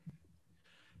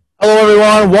Hello,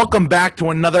 everyone. Welcome back to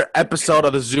another episode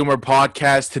of the Zoomer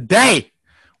podcast. Today,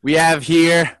 we have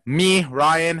here me,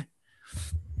 Ryan,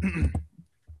 and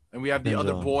we have the And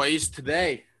other boys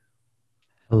today.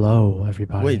 Hello,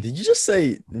 everybody. wait, did you just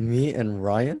say me and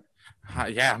Ryan?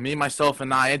 Yeah, me, myself,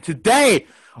 and I. And today,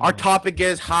 our topic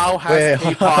is how Wait, has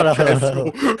K-pop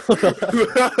hold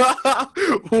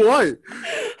What?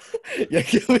 Yeah,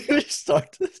 can we just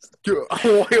start this? Dude,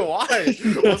 wait, why?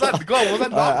 Was that good? Was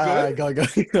that not good?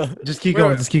 Go. Just keep Wait, going.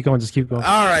 wait. Just keep going. Just keep going.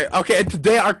 All right. Okay. And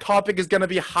today our topic is going to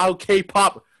be how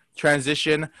K-pop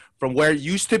transition from where it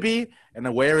used to be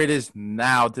and where it is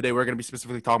now. Today we're going to be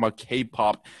specifically talking about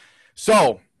K-pop.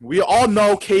 So we all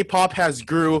know K-pop has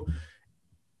grew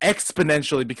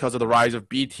exponentially because of the rise of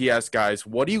BTS, guys.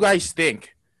 What do you guys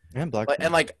think? And Black.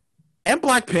 And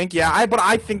Blackpink, yeah. But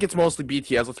I think it's mostly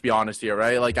BTS. Let's be honest here,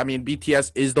 right? Like, I mean,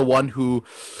 BTS is the one who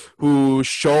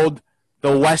showed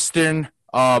the Western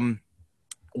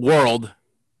world,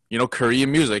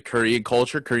 Korean music, Korean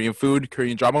culture, Korean food,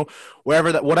 Korean drama,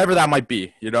 whatever that might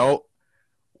be.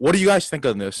 What do you guys think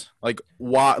of this? Why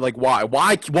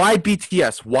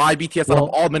BTS? Why BTS out of Well-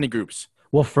 all many groups?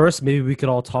 Well, first, maybe we could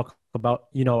all talk about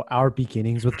our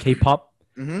beginnings with K-pop.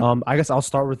 Mhm. I guess I'll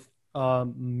start with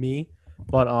me,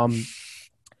 but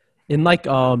in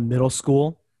middle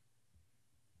school,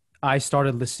 I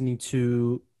started listening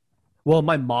to. Well,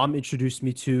 my mom introduced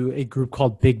me to a group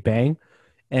called Big Bang,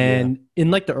 and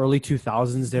in the early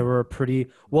 2000s, they were pretty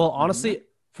well. Honestly,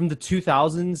 from the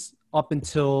 2000s up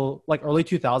until early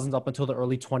 2000s up until the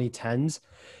early 2010s,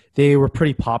 they were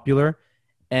pretty popular,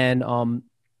 and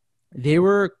they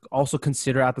were also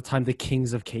considered at the time the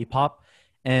kings of K-pop.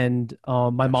 And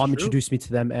my That's mom true. introduced me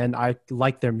to them, and I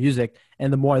liked their music.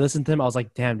 And the more I listened to them, I was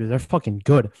like, "Damn, dude, they're fucking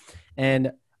good."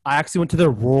 And I actually went to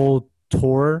their world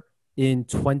tour in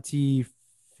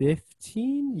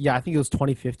 2015. Yeah, I think it was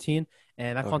 2015,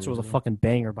 and that concert was a really? fucking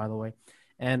banger, by the way.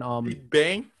 And Big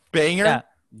Bang banger. yeah,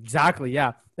 exactly,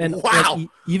 yeah. And Wow.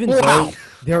 even Wow. though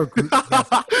there were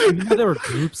even though there were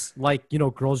groups like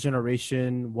Girls'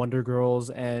 Generation, Wonder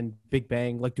Girls, and Big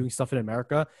Bang doing stuff in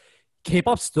America,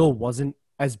 K-pop still wasn't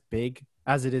as big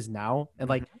as it is now.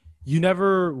 And you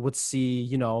never would see,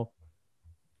 you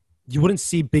wouldn't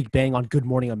see Big Bang on Good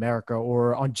Morning America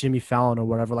or on Jimmy Fallon or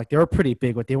whatever. They were pretty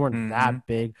big, but they weren't that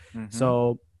big. Mhm.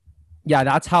 So yeah,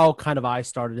 that's how kind of I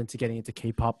started into getting into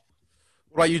K-pop.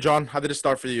 What about you, John? How did it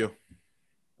start for you?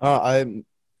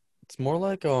 It's more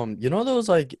like those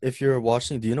if you're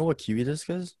watching, do you know what Kiwi Disc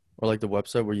is? Or the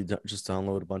website where you just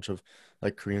download a bunch of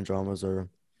Korean dramas or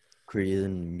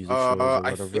Korean music shows or I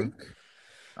whatever. think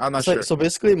I'm not It's sure. so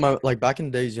basically my back in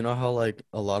the days, you know how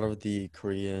a lot of the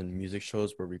Korean music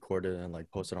shows were recorded and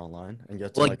posted online, and you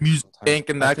have to Music sometimes- Bank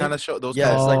and I that think- kind of show. Those Yeah,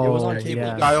 kind it's of it was on Oh, cable.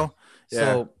 yeah. style. Yeah.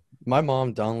 So my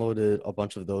mom downloaded a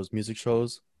bunch of those music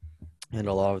shows, and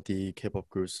a lot of the K-pop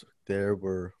groups there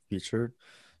were featured.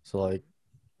 So I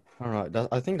don't know.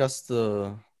 I think that's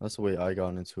the way I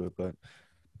got into it, but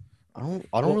I don't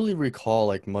Well- really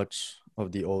recall much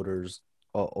of the older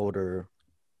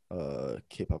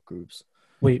K-pop groups.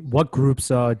 Wait, what groups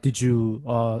did you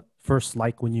first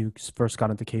like when you first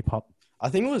got into K-pop? I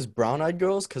think it was Brown Eyed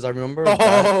Girls because I remember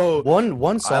Oh,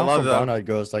 one song love from them. Brown Eyed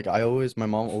Girls. My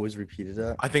mom always repeated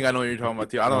that. I think I know what you're talking about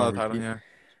too. I don't know the title. Repeat. Yeah.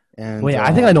 And Wait,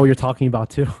 I think I know what you're talking about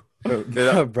too. I don't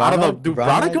know, dude.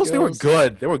 Brown Eyed Girls, they were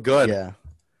good. They were good. Yeah,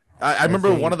 I remember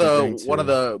think one of Big Bang the one of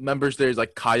too. the members there is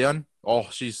Kayun. Oh,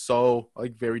 she's so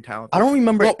very talented. I don't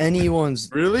remember Well, anyone's.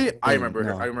 Really? I Thing, remember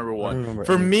her. no. I remember I one. don't remember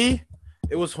For any. me,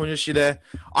 it was Hoyoshide.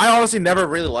 I honestly never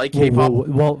really liked Well, K-pop.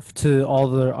 well, to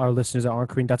all our listeners that aren't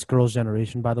Korean, that's Girls'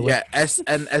 Generation, by the way. Yeah,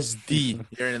 SNSD.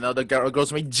 You know, the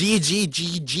girls make G,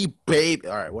 babe.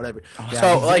 All right, whatever.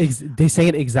 Yeah, So, they sang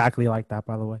it exactly like that,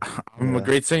 by the way. I'm a Yeah.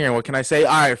 great singer. What can I say?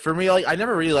 All right, for me, I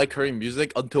never really liked Korean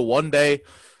music until one day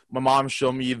my mom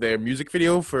showed me their music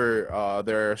video for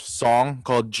their song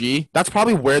called G. That's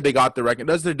probably where they got the record.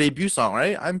 That's their debut song,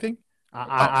 right? I think.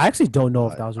 I actually don't know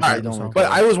if that was a I Korean don't song. recall.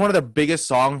 But I was one of their biggest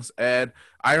songs, and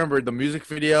I remember the music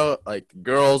video,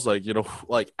 girls,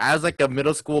 as a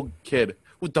middle school kid,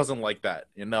 who doesn't like that,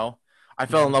 I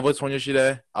fell in love with Sonya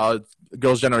Shide,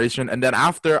 Girls' Generation, and then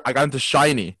after I got into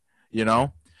Shiny,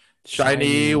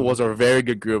 Shiny was a very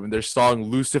good group, and their song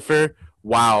Lucifer,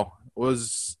 wow,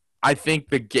 was I think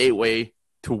the gateway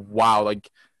to wow,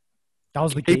 That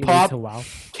was the gateway K-pop. to WoW.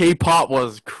 K-pop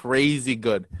was crazy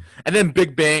good, and then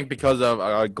Big Bang because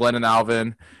of Glenn and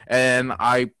Alvin, and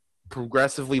I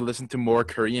progressively listened to more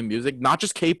Korean music, not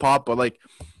just K-pop, but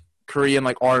Korean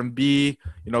R&B,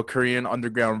 Korean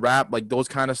underground rap, those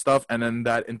kind of stuff, and then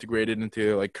that integrated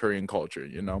into Korean culture,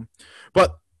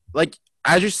 But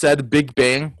as you said, Big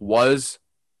Bang was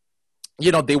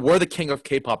you know, they were the king of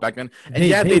K-pop back then. And They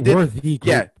yeah, they did. were the group.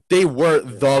 Yeah, they were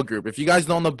the group. If you guys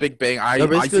don't know Big Bang, They're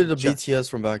basically the suggest, BTS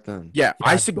from back then. yeah,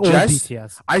 Yeah, old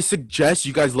BTS. I suggest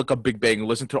you guys look up Big Bang,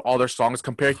 listen to all their songs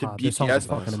compared to Their songs are BTS.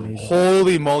 fucking amazing.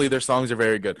 Holy moly, their songs are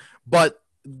very good. But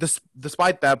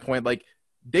despite that point, like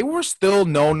they were still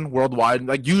known worldwide.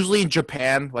 Like usually in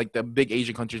Japan, like the big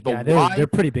Asian countries. But Yeah, why? they're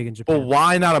pretty big in But Japan.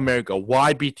 why not America?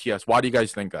 Why BTS? Why do you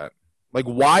guys think that? Like,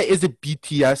 why is it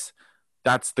BTS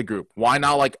that's the group? Why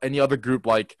not like any other group?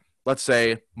 Like, let's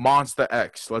say Monster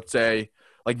X. Let's say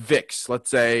like VIX. Let's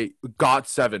say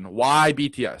GOT7. Why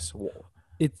BTS?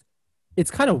 It's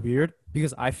kind of weird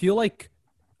because I feel like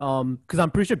because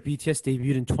I'm pretty sure BTS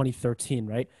debuted in 2013,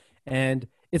 right? And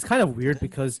it's kind of weird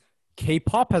because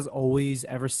K-pop has always,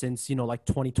 ever since, you know, like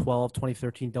 2012,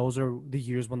 2013, those are the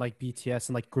years when like BTS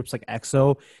and like groups like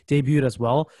EXO debuted as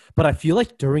well. But I feel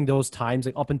like during those times,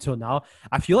 like up until now,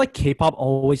 I feel like K-pop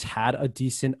always had a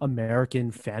decent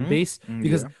American fan base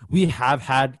because we have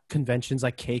had conventions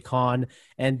like KCON,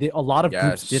 and a lot of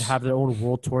groups did Yes. have their own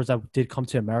world tours that did come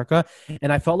to America.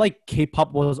 And I felt like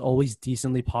K-pop was always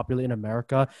decently popular in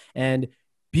America. And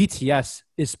BTS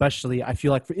especially, I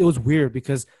feel like it was weird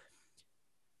because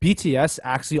BTS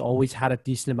actually always had a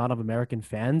decent amount of American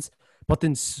fans, but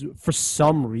then for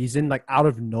some reason, like out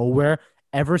of nowhere,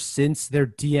 ever since their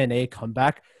DNA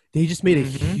comeback, they just made a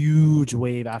huge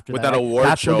wave after With that. that award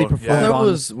That's when show, they performed yeah. That on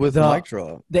was with the- Mic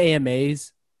Drop. the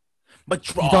AMAs. But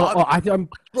You thought- oh, I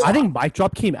think Mic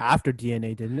Drop came after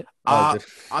DNA, didn't it?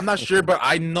 I'm not sure, but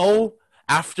I know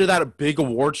after that big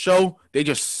award show, they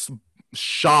just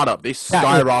shot up. They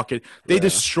skyrocketed. They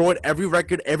destroyed every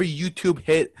record, every YouTube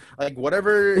hit, like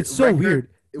whatever. It's so record weird.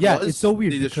 it Yeah, was, it's so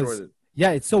weird They destroyed because it.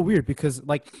 yeah, it's so weird because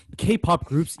like K-pop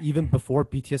groups, even before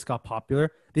BTS got popular,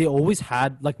 they always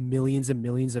had like millions and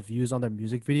millions of views on their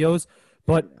music videos.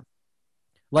 But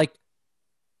like,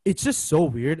 it's just so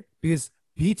weird because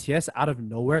BTS out of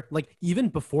nowhere, like even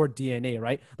before DNA,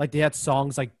 right? Like they had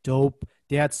songs like "Dope."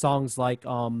 They had songs like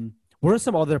what are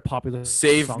some other popular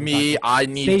Save songs me, back then? I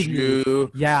need Save Me.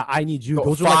 you. Yeah, I Need You.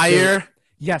 Those were like Fire.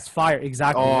 yes, Fire,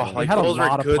 exactly. Oh, They like, had a those were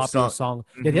lot of good popular songs. songs.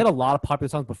 Yeah, they had a lot of popular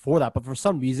songs before that, but for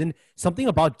some reason, something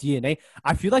about DNA,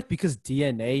 I feel like because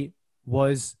DNA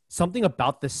was something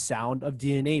about the sound of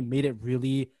DNA made it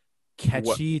really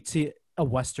catchy to a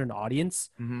Western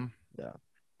audience. hmm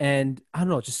And I don't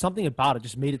know, just something about it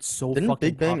just made it so Didn't fucking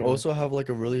Big Bang popular. also have like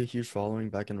a really huge following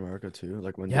back in America too?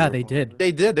 Like when Yeah, were they did. popular?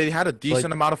 They did. They had a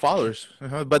decent amount of followers,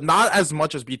 but not as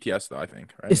much as BTS, though. I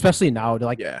think. Right? Especially now,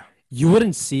 like Yeah. you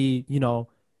wouldn't see, you know,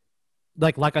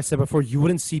 like I said before, you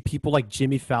wouldn't see people like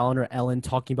Jimmy Fallon or Ellen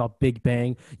talking about Big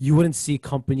Bang. You wouldn't see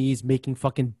companies making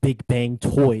fucking Big Bang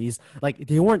toys. Like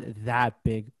they weren't that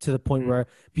big to the point where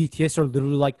BTS are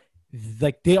literally like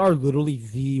they are literally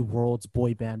the world's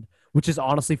boy band, which is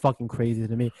honestly fucking crazy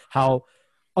to me. How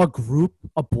a group,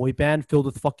 a boy band filled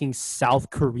with fucking South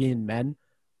Korean men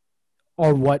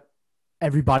are what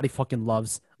everybody fucking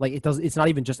loves. Like it's not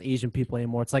even just Asian people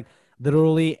anymore. It's like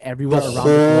literally everywhere The around the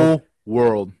world. whole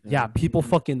world. Yeah, people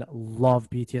fucking love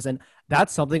BTS, and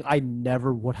that's something I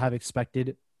never would have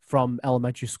expected from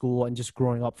elementary school and just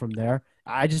growing up from there.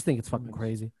 I just think it's fucking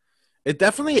crazy. It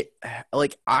definitely,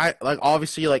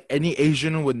 obviously, like any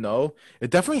Asian would know,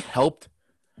 it definitely helped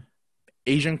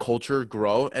Asian culture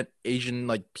grow and Asian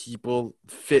like people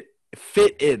fit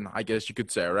in, I guess you could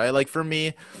say, right? Like for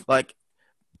me, like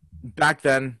back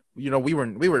then, you know, we were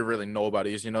really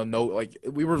nobodies, you know,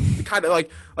 we were kind of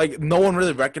like no one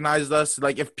really recognized us.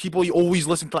 Like if people always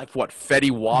listened to like what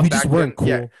Fetty Wap We back just weren't then, cool.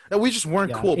 yeah, no, we just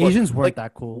weren't Yeah, cool. But, Asians weren't like,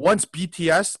 that cool. once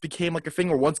BTS became like a thing,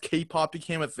 or once K-pop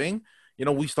became a thing, you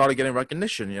know, we started getting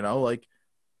recognition. You know, like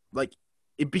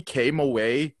it became a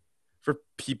way for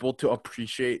people to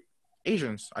appreciate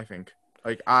Asians. I think.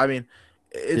 Like I mean,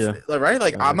 it's Yeah. like, right.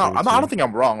 Like I I'm not. agree I too. don't think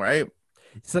I'm wrong, right?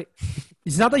 It's like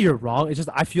it's not that you're wrong. It's just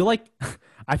I feel like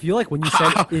when you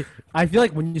said I feel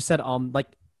like when you said like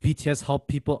BTS helped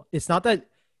people. It's not that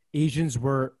Asians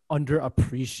were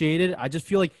underappreciated. I just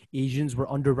feel like Asians were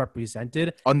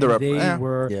underrepresented. They Yeah.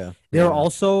 were. Yeah. They were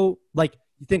also like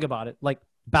you think about it. Like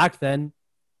back then,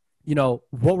 you know,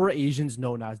 what were Asians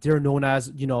known as? They're known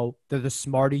as, you know, they're the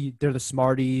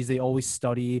smarties. They always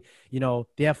study. You know,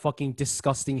 they have fucking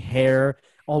disgusting hair.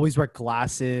 Always wear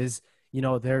glasses. You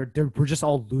know, we're just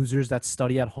all losers that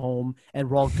study at home and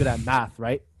we're all good at math,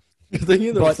 right? You're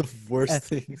thinking But- of the worst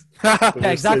things. Yeah, Worst exactly.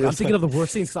 I'm stereotype. thinking of the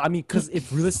worst things. I mean, because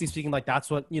if realistically speaking, like that's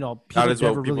what you know, people That is what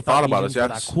never people really thought about Asians us,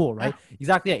 were yes. that cool, right?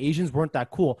 Exactly. Yeah, Asians weren't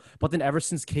that cool. But then ever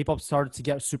since K-pop started to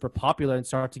get super popular and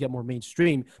started to get more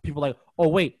mainstream, people were like, oh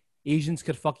wait, Asians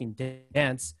could fucking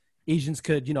dance. Asians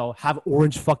could, you know, have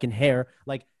orange fucking hair.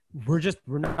 Like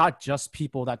we're not just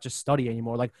people that just study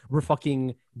anymore. Like we're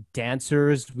fucking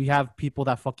dancers. We have people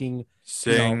that fucking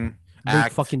Sing, make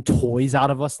act. fucking toys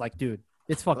out of us. Like, dude,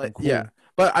 it's fucking cool. Yeah,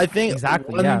 but I think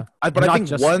Exactly, one, yeah. but We're I not think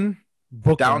just one down.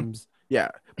 bookworms. Yeah,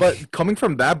 but coming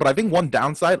from that, but I think one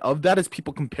downside of that is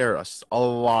people compare us a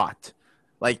lot.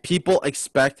 Like people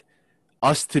expect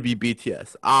us to be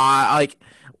BTS. Like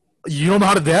you don't know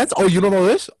how to dance. Oh, you don't know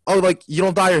this. Oh, like you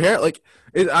don't dye your hair. Like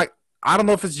I don't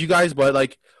know if it's you guys, but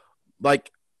like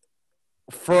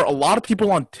for a lot of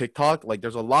people on TikTok, like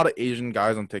there's a lot of Asian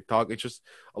guys on TikTok. It's just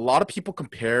a lot of people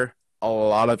compare a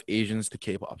lot of Asians to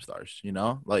K-pop stars. You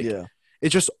know, like Yeah.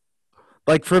 it's just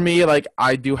like for me, like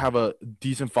I do have a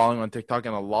decent following on TikTok,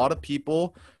 and a lot of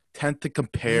people tend to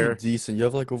compare Decent. You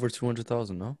have like over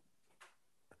 200,000, no?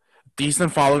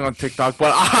 decent following on TikTok,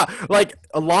 but like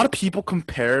a lot of people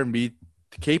compare me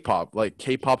to K-pop, like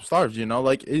K-pop stars. You know,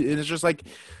 like it's just like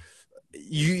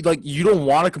you don't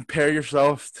want to compare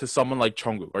yourself to someone like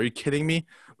Jungkook. Are you kidding me?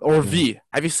 Or V?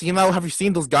 Have you seen that? Have you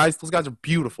seen those guys? Those guys are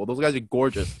beautiful. Those guys are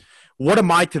gorgeous. What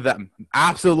am I to them?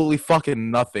 Absolutely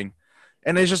fucking nothing.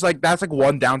 And it's just like that's like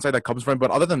one downside that comes from it.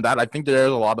 But other than that, I think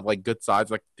there's a lot of like good sides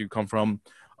that do come from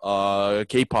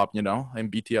K-pop, you know,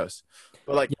 and BTS.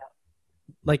 But like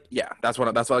Like, yeah, that's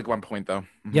like one point though.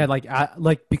 Mhm. yeah,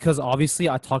 like because obviously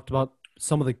I talked about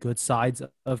some of the good sides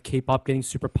of K-pop getting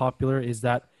super popular is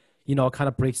that it kind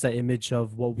of breaks that image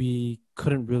of what we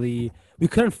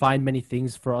couldn't find many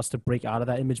things for us to break out of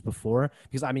that image before,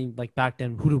 because I mean, like back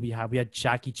then, who do we have? We had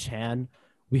Jackie Chan,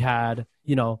 we had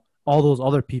all those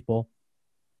other people,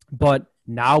 but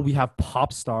now we have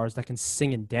pop stars that can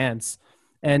sing and dance.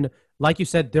 And like you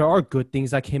said, there are good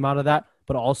things that came out of that,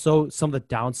 but also some of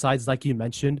the downsides, like you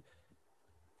mentioned.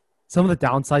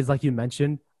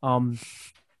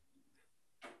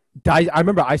 I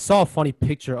remember I saw a funny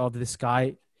picture of this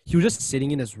guy. He was just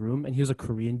sitting in his room, and he was a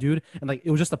Korean dude, and like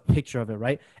it was just a picture of it,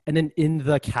 right? And then in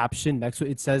the caption next to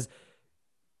it, it says,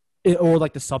 or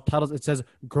like the subtitles, it says,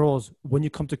 "Girls, when you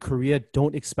come to Korea,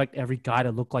 don't expect every guy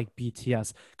to look like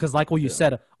BTS." Because like what you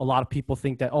said, a lot of people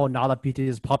think that, oh, now that BTS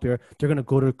is popular, they're gonna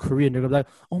go to Korea and they're gonna be like,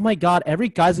 "Oh my God, every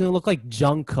guy's gonna look like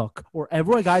Jungkook, or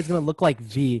every guy's gonna look like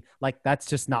V." Like that's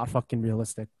just not fucking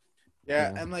realistic.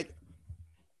 Yeah, Yeah. and like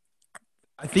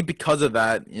I think because of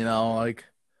that, like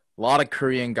a lot of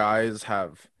Korean guys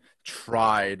have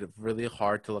tried really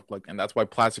hard to look like, and that's why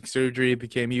plastic surgery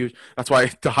became huge. That's why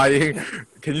dyeing.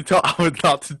 Can you tell I would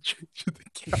not to change the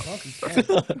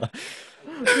camera?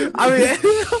 I mean,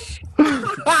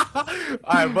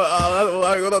 all right,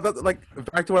 but like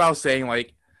back to what I was saying.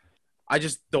 Like, I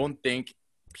just don't think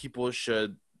people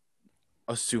should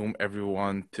assume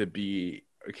everyone to be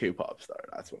a K-pop star.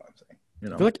 That's what I'm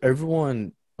saying. I feel like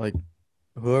everyone, like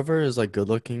whoever is like good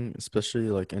looking, especially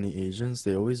like any Asians,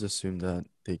 they always assume that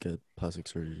they get plastic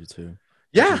surgery too.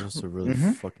 Yeah. Which is also really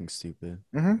Mhm. fucking stupid.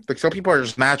 Like some people are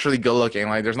just naturally good looking.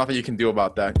 Like there's nothing you can do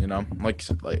about that,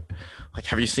 Like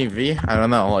have you seen V? I don't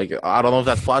know. Like I don't know if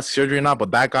that's plastic surgery or not,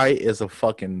 but that guy is a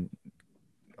fucking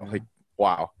like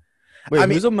wow. Wait, I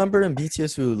mean- who's a member in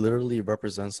BTS who literally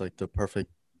represents like the perfect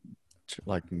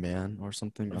like man or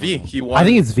something? I don't V. know. He won. I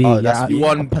think it's V. Oh, that's Yeah, V? he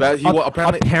won. He won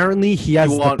apparently. apparently he has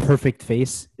won- the perfect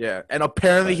face, Yeah, and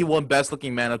apparently he won Best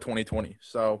Looking Man of 2020.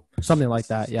 So something like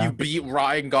that. Yeah, you beat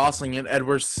Ryan Gosling and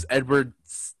Edward.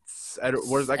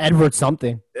 What is that? Edward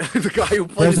something. The guy who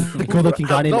plays There's a good-looking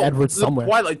guy named Edward the somewhere.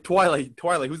 Twilight.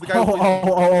 Who's the guy?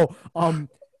 Who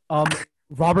plays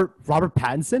Robert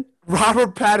Pattinson,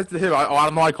 Robert Pattinson. Him. I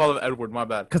don't know. I call him Edward. My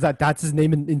bad. because that's his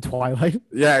name in Twilight.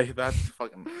 Yeah, that's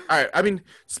fucking. All right. I mean,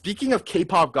 speaking of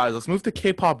K-pop guys, let's move to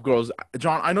K-pop girls.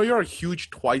 John, I know you're a huge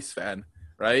Twice fan,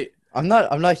 right? I'm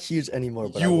not huge anymore,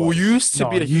 but I You was. used to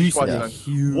be a huge Twice fan.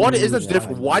 huge. What is the Yeah,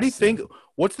 difference? I Why do you used to. think?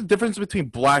 What's the difference between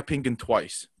Blackpink and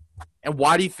Twice? And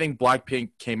why do you think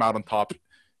Blackpink came out on top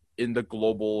in the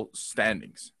global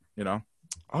standings? I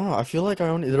don't know. I feel like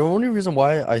the only reason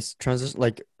why I transitioned,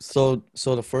 like, so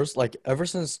the first, like, ever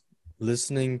since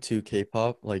listening to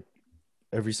K-pop, like,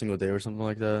 every single day or something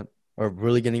like that, or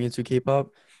really getting into K-pop,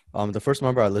 the first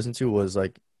member I listened to was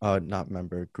like, not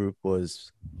member, group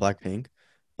was Blackpink,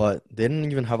 but they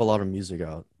didn't even have a lot of music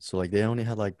out. So like, they only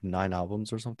had like 9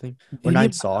 albums or something, or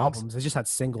 9 songs. Albums. They just had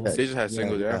singles. They just had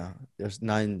singles, yeah. There's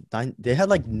nine. They had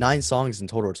like 9 songs in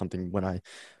total or something when I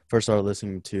first started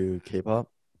listening to K-pop.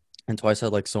 And Twice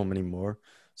had like so many more.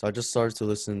 So I just started to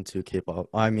listen to K-pop.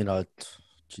 I mean,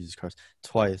 Jesus Christ,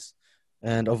 Twice.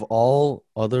 And of all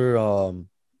other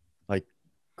like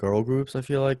girl groups, I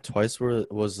feel like Twice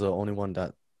was the only one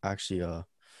that actually I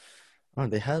don't know,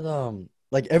 they had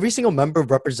like every single member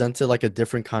represented like a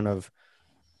different kind of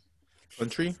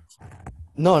Country?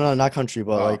 no, not country,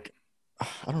 but Oh. like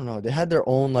I don't know. They had their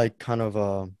own like kind of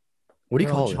what do you Their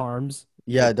own call it? charms.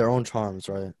 Yeah, their own charms,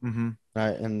 right? Mm-hmm.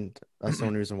 Right, and that's the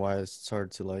only reason why I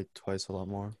started to like Twice a lot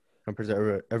more compared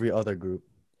to every other group.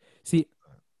 See,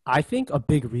 I think a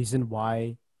big reason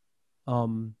why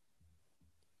um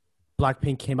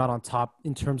Blackpink came out on top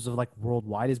in terms of like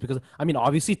worldwide is because I mean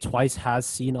obviously Twice has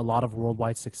seen a lot of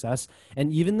worldwide success,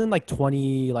 and even in like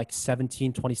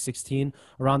 2017, 2016,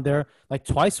 around there, like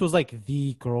Twice was like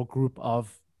the girl group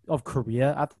of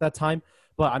Korea at that time.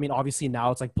 But I mean obviously now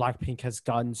it's like Blackpink has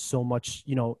gotten so much,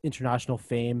 international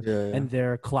fame, Yeah, yeah, and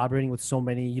they're collaborating with so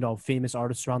many, famous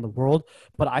artists around the world.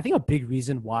 But I think a big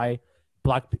reason why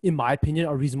in my opinion,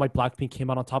 a reason why Blackpink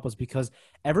came out on top was because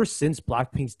ever since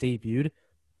Blackpink's debuted,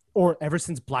 or ever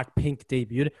since Blackpink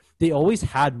debuted, they always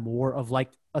had more of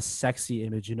like a sexy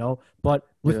image, But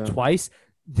with yeah. Twice,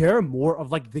 they're more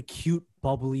of like the cute,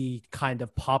 bubbly kind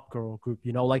of pop girl group,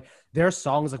 Like their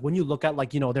songs, like when you look at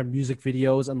like, their music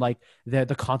videos and like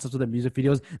the concepts of their music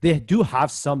videos, they do have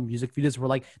some music videos where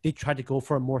like they try to go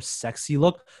for a more sexy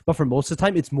look, but for most of the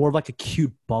time, it's more of like a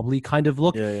cute, bubbly kind of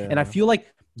look. Yeah, yeah, And I yeah. feel like,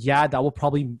 yeah, that will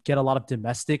probably get a lot of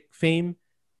domestic fame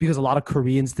because a lot of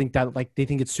Koreans think that like they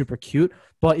think it's super cute.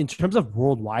 But in terms of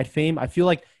worldwide fame, I feel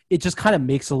like it just kind of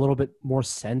makes a little bit more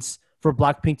sense for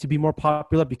Blackpink to be more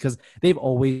popular because they've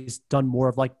always done more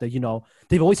of like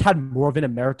they've always had more of an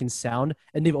American sound,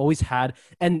 and they've always had,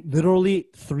 and literally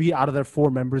 3 out of their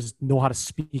 4 members know how to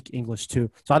speak English too.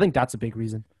 So I think that's a big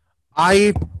reason.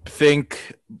 I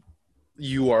think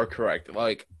you are correct.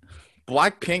 Like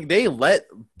Blackpink, they let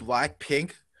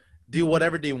Blackpink do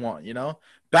whatever they want.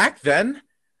 Back then,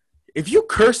 if you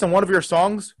curse on one of your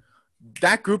songs,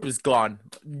 that group is gone.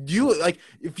 You like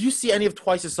if you see any of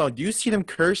Twice's songs, do you see them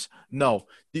curse? No,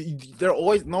 they're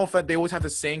always no offense. They always have the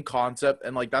same concept,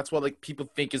 and like that's what like people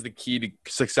think is the key to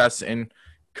success in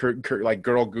like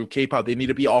girl group K-pop. They need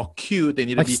to be all cute. They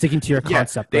need to Like be sticking to your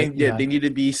concept, They right? Yeah. they need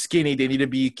to be skinny. They need to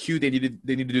be cute. They need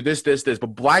to do this.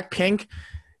 But Blackpink,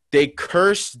 they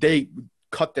curse. They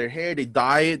cut their hair. They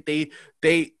dye it.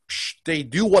 They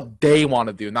do what they want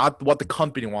to do, not what the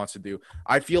company wants to do.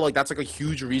 I feel like that's like a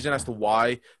huge reason as to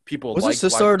why people Was like it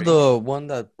Sister Blackpink. the one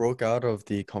that broke out of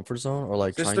the comfort zone or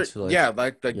like trying Sister, to like yeah,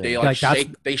 like yeah, they yeah. like Like that's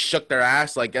they shook their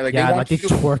ass, like they yeah, want like they to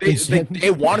do, twerk and shit. they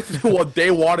wanted to do what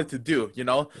they wanted to do,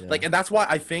 Yeah. like, and that's why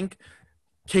I think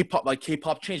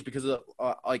K-pop changed because of,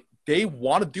 like they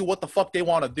want to do what the fuck they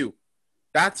want to do.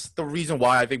 That's the reason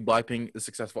why I think Blackpink is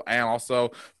successful, and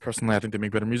also personally, I think they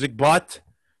make better music, but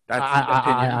I, that's an I I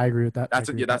opinion. I agree with that. I That's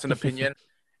agree yeah, with that's an that. opinion,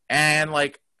 and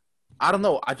like I don't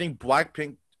know, I think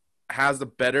Blackpink has a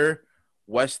better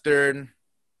Western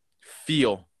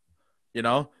feel.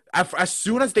 As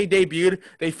soon as they debuted,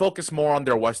 they focused more on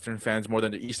their Western fans more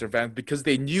than the Eastern fans because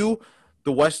they knew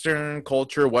the Western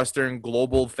culture, Western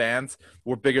global fans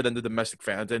were bigger than the domestic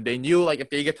fans, and they knew like if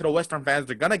they get to the Western fans,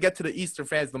 they're gonna get to the Eastern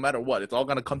fans no matter what. It's all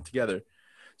gonna come together.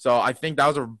 So I think that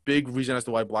was a big reason as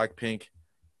to why Blackpink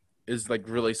is like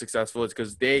really successful. It's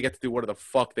because they get to do whatever the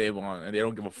fuck they want, and they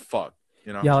don't give a fuck.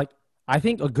 You know? Yeah, like I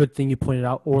think a good thing you pointed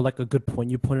out, or like a good point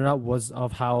you pointed out, was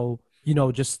of how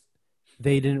just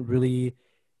they didn't really.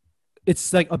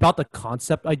 It's like about the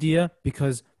concept idea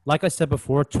because, like I said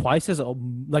before, Twice has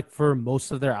like for most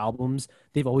of their albums,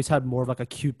 they've always had more of like a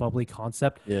cute, bubbly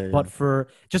concept. Yeah, yeah. But for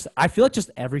just, I feel like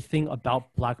just everything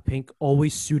about Blackpink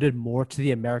always suited more to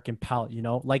the American palate.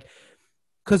 Like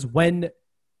because when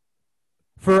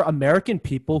for American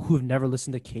people who've never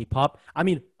listened to K-pop, I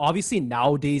mean, obviously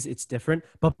nowadays it's different,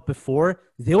 but before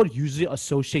they would usually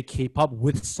associate K-pop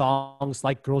with songs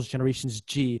like Girls' Generation's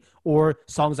G or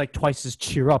songs like Twice's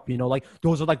Cheer Up, like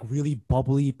those are like really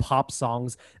bubbly pop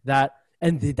songs that's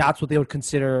what they would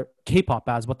consider K-pop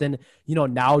as. But then,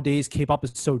 nowadays K-pop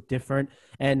is so different,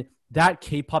 and that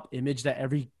K-pop image that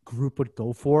every group would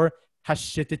go for has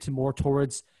shifted to more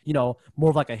towards, more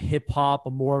of like a hip hop, a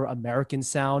more American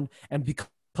sound. And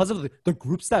because of the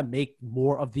groups that make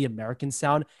more of the American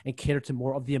sound and cater to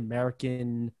more of the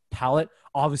American palette,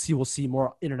 obviously we'll see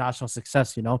more international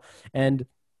success, And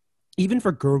even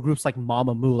for girl groups like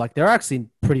Mamamoo, like they're actually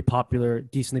pretty popular,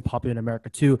 decently popular in America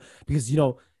too, because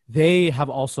they have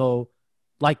also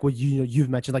like what you've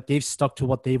mentioned, like they've stuck to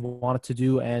what they wanted to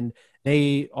do, and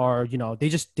they are they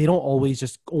don't always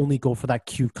just only go for that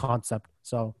cute concept.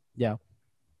 So yeah.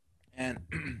 And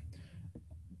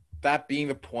that being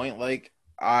the point, like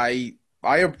I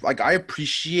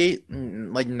appreciate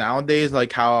like nowadays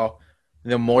like how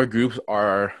the more groups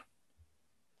are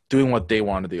doing what they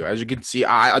want to do. As you can see,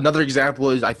 another example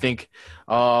is I think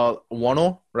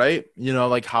Wonho, right?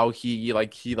 Like how he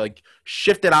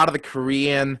shifted out of the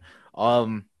Korean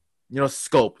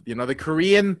scope. The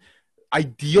Korean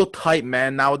ideal type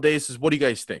man nowadays is, what do you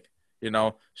guys think? You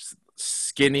know,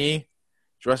 skinny,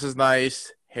 dresses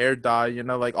nice, hair dye, you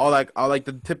know, like all that, all like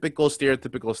the typical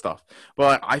stereotypical stuff.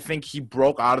 But I think he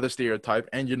broke out of the stereotype,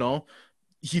 and you know,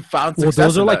 he found Well, success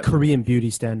those are in like that. Korean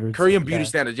beauty standards. Korean beauty Yeah.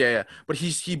 standards, yeah, yeah. But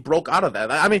he broke out of that.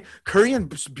 I mean, Korean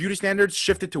beauty standards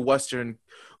shifted to Western,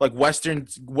 like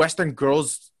Western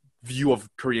girls' view of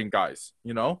Korean guys.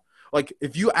 You know, like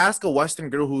if you ask a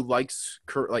Western girl who likes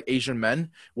like Asian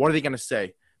men, what are they gonna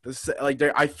say? Like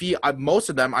I feel most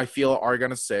of them I feel are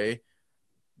gonna say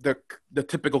the the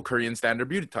typical Korean standard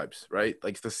beauty types, right?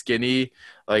 Like the skinny,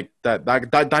 like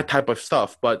that type of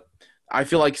stuff. But I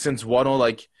feel like since Wano,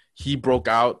 like he broke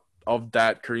out of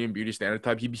that Korean beauty standard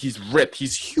type, he's ripped,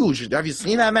 he's huge. Have you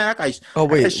seen that man? That guy's, Oh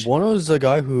that wait, guy's- one was the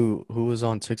guy who was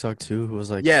on TikTok too, who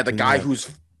was like yeah, the doing guy that, who's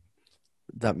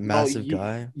that massive he-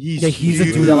 guy. he's Yeah, he's the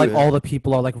huge. dude that like Huge. all the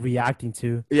people are like reacting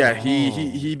to. Yeah, Oh.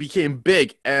 he became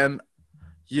big, and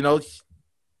you know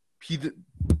he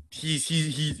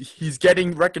he's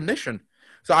getting recognition.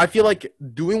 So I feel like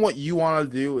doing what you want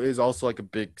to do is also like a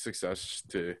big success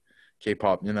to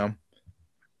K-pop, you know,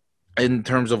 in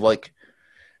terms of like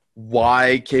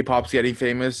why K-pop's getting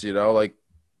famous, you know, like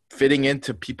fitting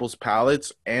into people's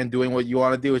palettes and doing what you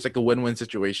want to do. It's like a win-win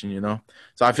situation, you know.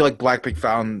 So I feel like Blackpink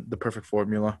found the perfect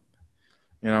formula,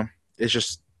 you know. It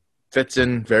just fits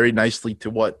in very nicely to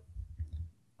what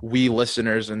we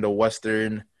listeners in the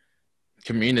Western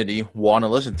community want to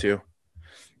listen to.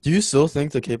 Do you still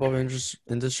think the K-pop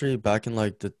industry back in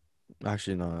like the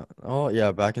actually not? Oh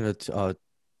yeah, back in the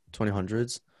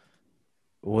 2000s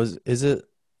is it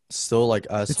still like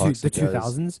as The toxic as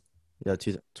 2000s. yeah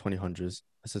 2000s?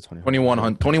 I said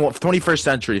 2000s. 21st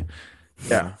century.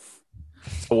 Yeah.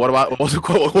 So what was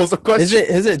the question?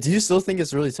 Is it? Do you still think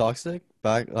it's really toxic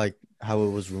back like how it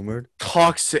was rumored?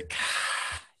 Toxic?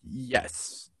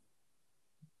 Yes.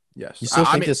 Yes. You still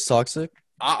I think mean, it's toxic?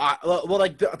 well,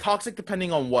 like toxic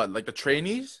depending on what, like the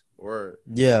trainees or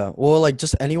Yeah. Well, like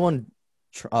just anyone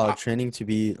training to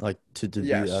be like to debut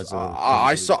yes. as a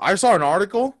I saw an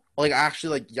article like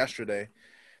actually like yesterday.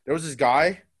 There was this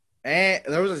guy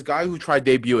who tried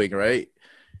debuting, right?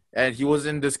 And he was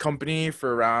in this company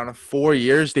for around 4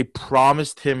 years. They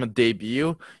promised him a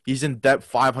debut. He's in debt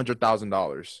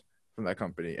 $500,000 from that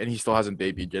company, and he still hasn't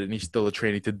debuted yet. And he's still a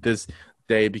trainee to this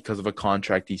day because of a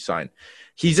contract he signed.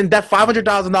 He's in debt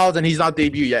 $500,000, and he's not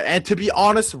debuted yet. And to be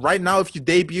honest, right now, if you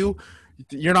debut,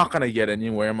 you're not gonna get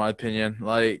anywhere, in my opinion.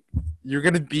 Like you're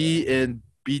gonna be in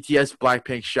BTS,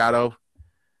 Blackpink, Shadow,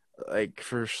 like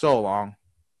for so long.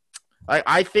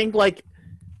 I think like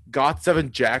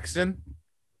GOT7 Jackson,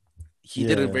 he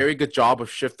did a Yeah. very good job of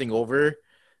shifting over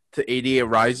to 88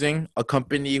 Rising, a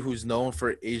company who's known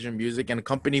for Asian music and a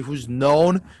company who's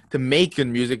known to make good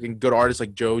music and good artists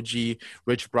like Joji,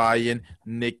 Rich Brian,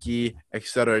 Nicki,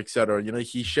 etc., etc. You know,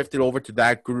 he shifted over to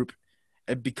that group,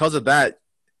 and because of that,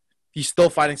 he's still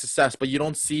finding success. But you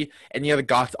don't see any other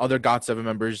GOT7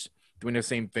 members doing the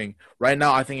same thing right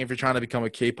now. I think if you're trying to become a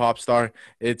K-pop star,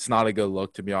 it's not a good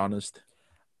look, to be honest.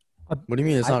 What do you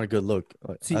mean it's I- not a good look?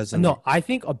 See, As in, no, I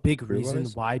think a big reason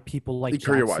career-wise? why people like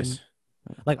Jackson, Career-wise,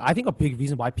 like I think a big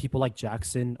reason why people like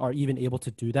Jackson are even able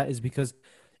to do that is because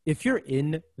if you're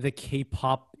in the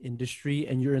K-pop industry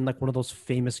and you're in like one of those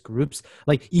famous groups,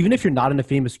 like even if you're not in a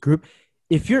famous group,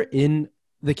 if you're in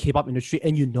the K-pop industry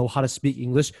and you know how to speak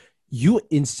English, you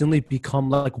instantly become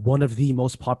like one of the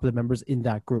most popular members in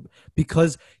that group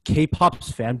because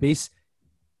K-pop's fan base,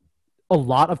 a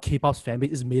lot of K-pop's fan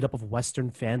base is made up of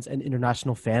Western fans and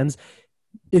international fans.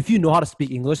 If you know how to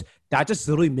speak English, that just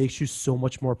literally makes you so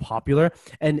much more popular.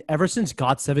 And ever since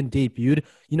GOT7 debuted,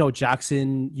 you know,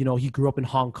 Jackson, you know, he grew up in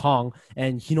Hong Kong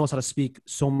and he knows how to speak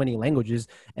so many languages.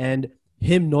 And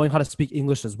him knowing how to speak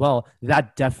English as well,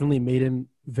 that definitely made him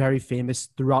very famous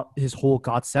throughout his whole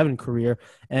GOT7 career.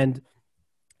 And,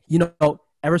 you know,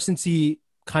 ever since he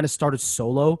kind of started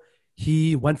solo,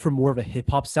 he went for more of a hip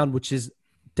hop sound, which is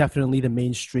definitely the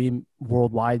mainstream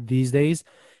worldwide these days.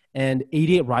 And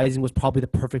 88 Rising was probably the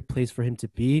perfect place for him to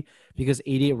be because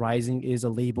 88 Rising is a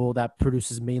label that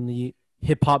produces mainly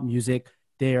hip hop music.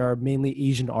 They are mainly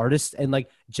Asian artists. And like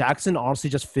Jackson honestly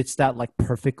just fits that like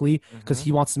perfectly because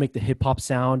he wants to make the hip hop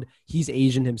sound. He's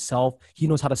Asian himself. He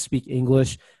knows how to speak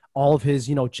English. All of his,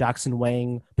 you know, Jackson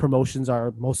Wang promotions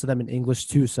are most of them in English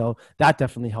too. So that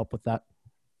definitely helped with that.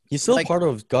 he's still like- part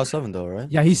of GOT7 though, right?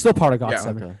 Yeah, he's still part of Yeah.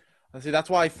 GOT7. Okay. See, that's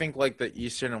why I think like the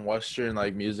Eastern and Western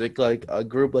like music like a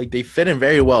group like they fit in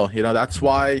very well. You know, that's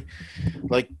why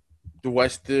like the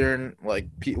Western like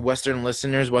Western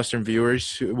listeners, Western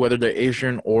viewers, whether they're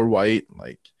Asian or white,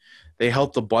 like they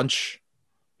helped a bunch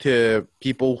to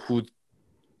people who,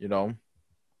 you know,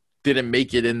 didn't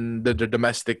make it in the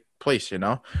domestic place, you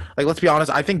know? Like, let's be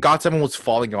honest, I think GOT7 was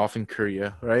falling off in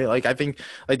Korea, right? Like, I think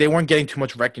like they weren't getting too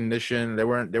much recognition. They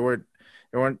weren't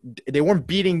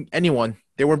beating anyone.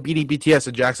 They weren't beating BTS,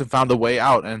 and Jackson found a way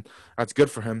out, and that's good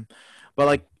for him. But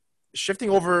like shifting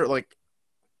over like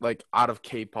out of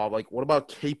K-pop, like what about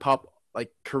K-pop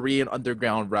like Korean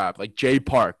underground rap, like Jay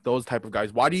Park, those type of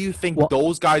guys? Why do you think Well,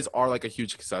 those guys are like a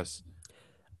huge success?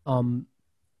 um,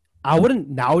 I wouldn't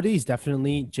nowadays.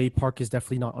 Definitely, Jay Park is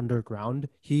definitely not underground.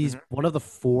 He's Mhm. one of the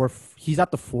four. He's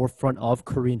at the forefront of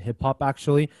Korean hip hop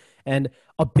actually, and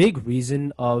a big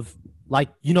reason of like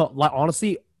like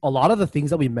honestly, a lot of the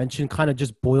things that we mentioned kind of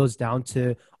just boils down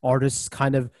to artists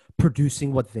kind of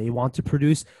producing what they want to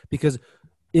produce. Because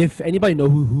if anybody know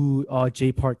who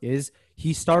Jay Park is,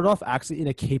 he started off actually in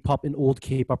an old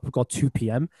K-pop group called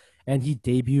 2PM, and he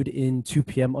debuted in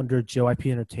 2PM under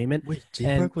JYP Entertainment. Wait, J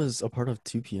And Park was a part of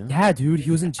 2PM? yeah, dude,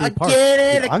 he was in Jay Park.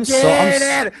 Get it, I'm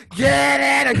get it,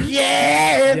 get it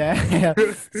again. Yeah.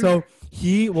 So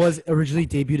he was originally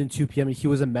debuted in 2PM, and he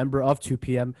was a member of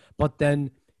 2PM, but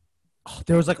then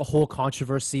there was like a whole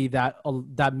controversy that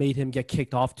made him get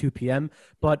kicked off 2PM.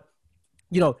 But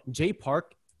Jay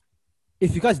Park,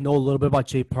 if you guys know a little bit about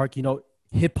Jay Park,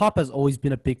 hip hop has always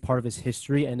been a big part of his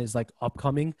history and is like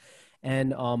upcoming.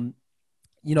 And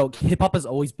hip hop has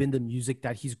always been the music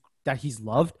that he's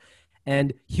loved.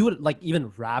 And he would like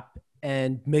even rap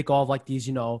and make all of like these,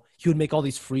 he would make all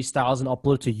these freestyles and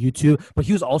upload it to YouTube. But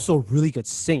he was also a really good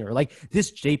singer. Like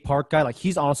this Jay Park guy, like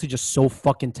he's honestly just so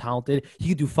fucking talented. He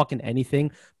could do fucking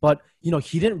anything. But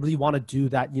he didn't really want to do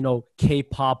that,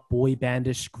 K-pop boy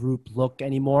bandish group look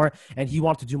anymore. And he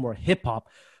wanted to do more hip hop.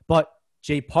 But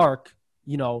Jay Park,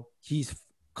 he's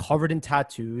covered in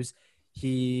tattoos.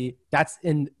 That's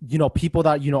in, people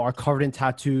that, are covered in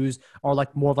tattoos are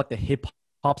like more of like the hip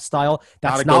hop style.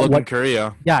 That's Not a not good look in what,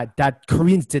 Korea. yeah, that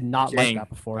Koreans did not like Gang. that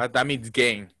before. That means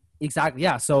gang. Exactly.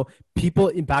 Yeah. So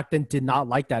people back then did not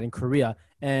like that in Korea.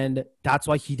 And that's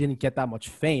why he didn't get that much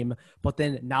fame. But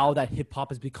then now that hip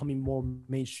hop is becoming more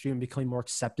mainstream, becoming more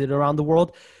accepted around the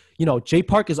world, Jay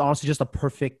Park is honestly just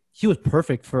he was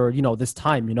perfect for, this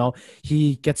time,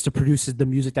 he gets to produce the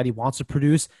music that he wants to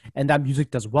produce. And that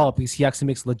music does well because he actually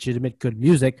makes legitimate good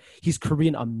music. He's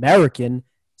Korean American,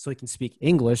 so he can speak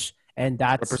English. And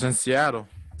that's Represent Seattle.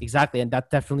 exactly. And that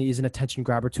definitely is an attention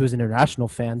grabber to his international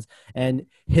fans. And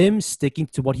him sticking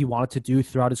to what he wanted to do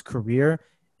throughout his career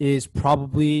is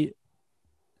probably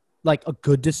like a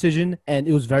good decision. And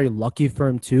it was very lucky for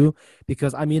him too.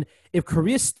 Because I mean, if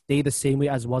Korea stayed the same way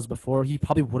as it was before, he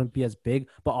probably wouldn't be as big.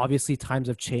 But obviously times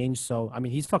have changed. So I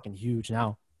mean, he's fucking huge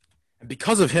now. And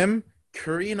because of him,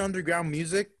 Korean underground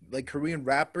music, like Korean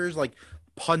rappers like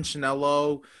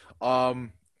Punchinello,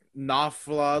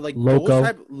 Nafla, like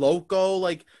Loco. Loco,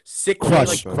 like Sick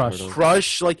Crush. like Crush.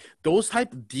 Crush, like those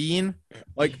type of Dean,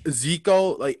 like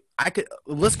Zico, like the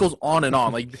list goes on and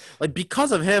on. Like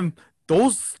because of him,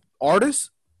 those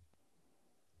artists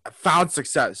found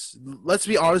success. Let's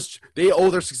be honest, they owe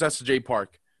their success to Jay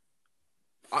Park.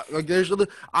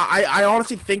 I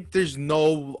honestly think there's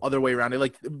no other way around it.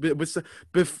 Like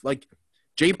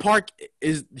Jay Park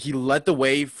he led the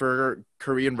way for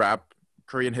Korean rap,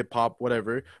 Korean hip hop,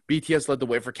 whatever. BTS led the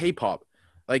way for K-pop.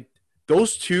 Like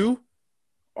those two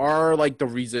are like the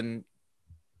reason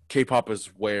K-pop is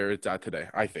where it's at today.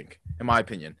 I think, in my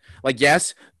opinion. Like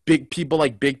yes, big people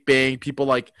like Big Bang, people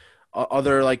like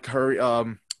other like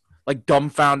like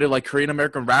dumbfounded like Korean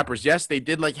American rappers. Yes, they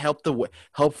did like help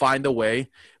find the way,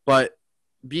 but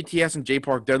BTS and J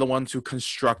Park, they're the ones who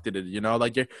constructed it.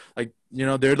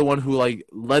 They're the one who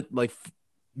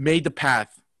made the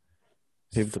path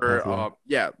Paved the for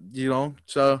pathway.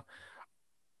 So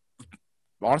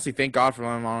honestly, thank God for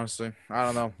them. Honestly, I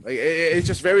don't know. It's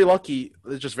just very lucky.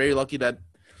 It's just very lucky that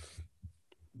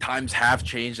times have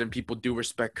changed and people do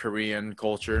respect Korean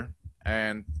culture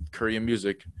and Korean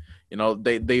music.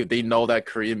 They know that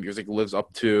Korean music lives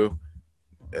up to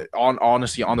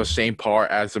honestly on the same par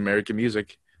as American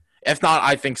music. If not,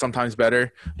 I think sometimes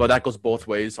better, but that goes both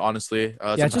ways, honestly.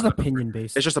 Yeah, it's just opinion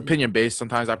based. It's just opinion based.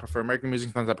 Sometimes I prefer American music,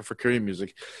 sometimes I prefer Korean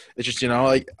music. It's just,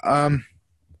 it's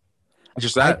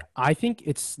just that. I think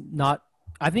it's not.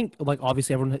 I think like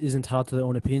obviously everyone is entitled to their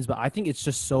own opinions, but I think it's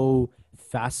just so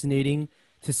fascinating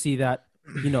to see that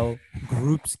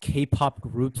K-pop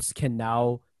groups can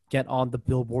now get on the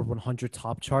Billboard 100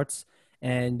 top charts,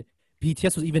 and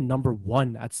BTS was even number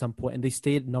 1 at some point, and they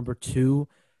stayed number 2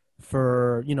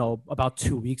 for about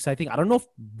 2 weeks. I think I don't know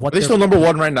Are they still number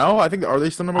 1 right now? I think are they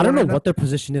still number 1? I don't know what their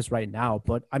position is right now,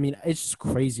 but I mean it's just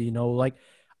crazy. Like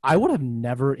I would have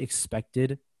never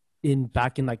expected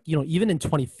back in like even in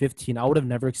 2015, I would have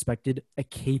never expected a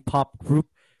K-pop group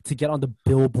to get on the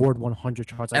Billboard 100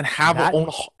 charts. Like, and have that,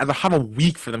 have a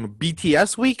week for them, a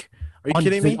BTS week. Are you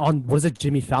kidding me? On what is it,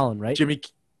 Jimmy Fallon, right? Jimmy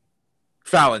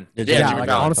Fallon. Yeah, Yeah, yeah, Jimmy like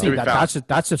Fallon. honestly, Jimmy Fallon.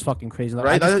 that's just fucking crazy. Like,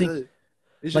 Right? I just That- think,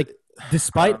 it's like, just-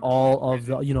 despite all of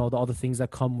the the other things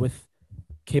that come with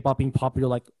K-pop being popular,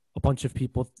 like a bunch of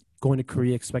people going to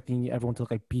Korea expecting everyone to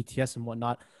look like BTS and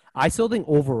whatnot, I still think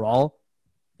overall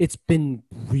it's been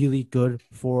really good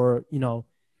for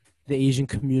the Asian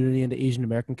community and the Asian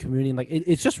American community, and like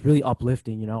it's just really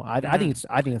uplifting. I think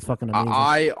it's fucking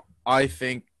amazing. I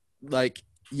think, like,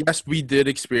 yes, we did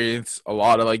experience a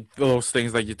lot of like those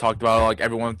things like you talked about, like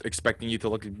everyone expecting you to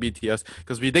look like BTS,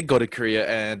 because we did go to Korea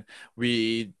and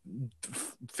we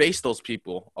faced those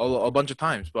people a bunch of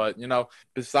times. But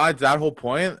besides that whole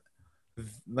point,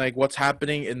 like what's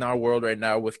happening in our world right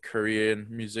now with Korean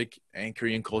music and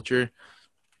Korean culture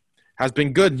has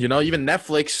been good. Even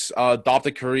Netflix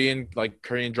adopted Korean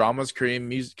dramas, Korean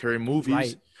music, Korean movies.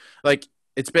 Right. Like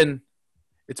it's been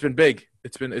big.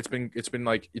 It's been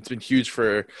huge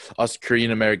for us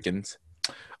Korean Americans.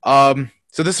 So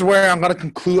this is where I'm gonna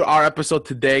conclude our episode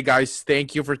today, guys.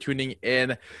 Thank you for tuning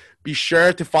in. Be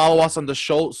sure to follow us on the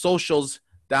socials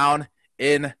down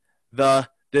in the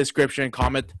description.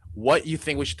 Comment what you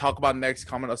think we should talk about next.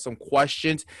 Comment us some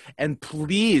questions, and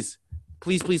please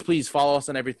follow us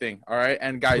on everything. All right,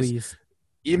 and guys, Please.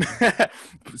 email,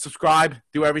 subscribe,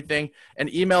 do everything,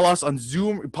 and email us on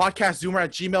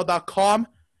podcastzoomer@gmail.com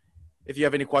if you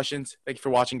have any questions. Thank you for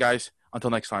watching, guys. Until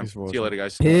next time. Thanks for See you watching. later,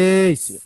 guys. Peace.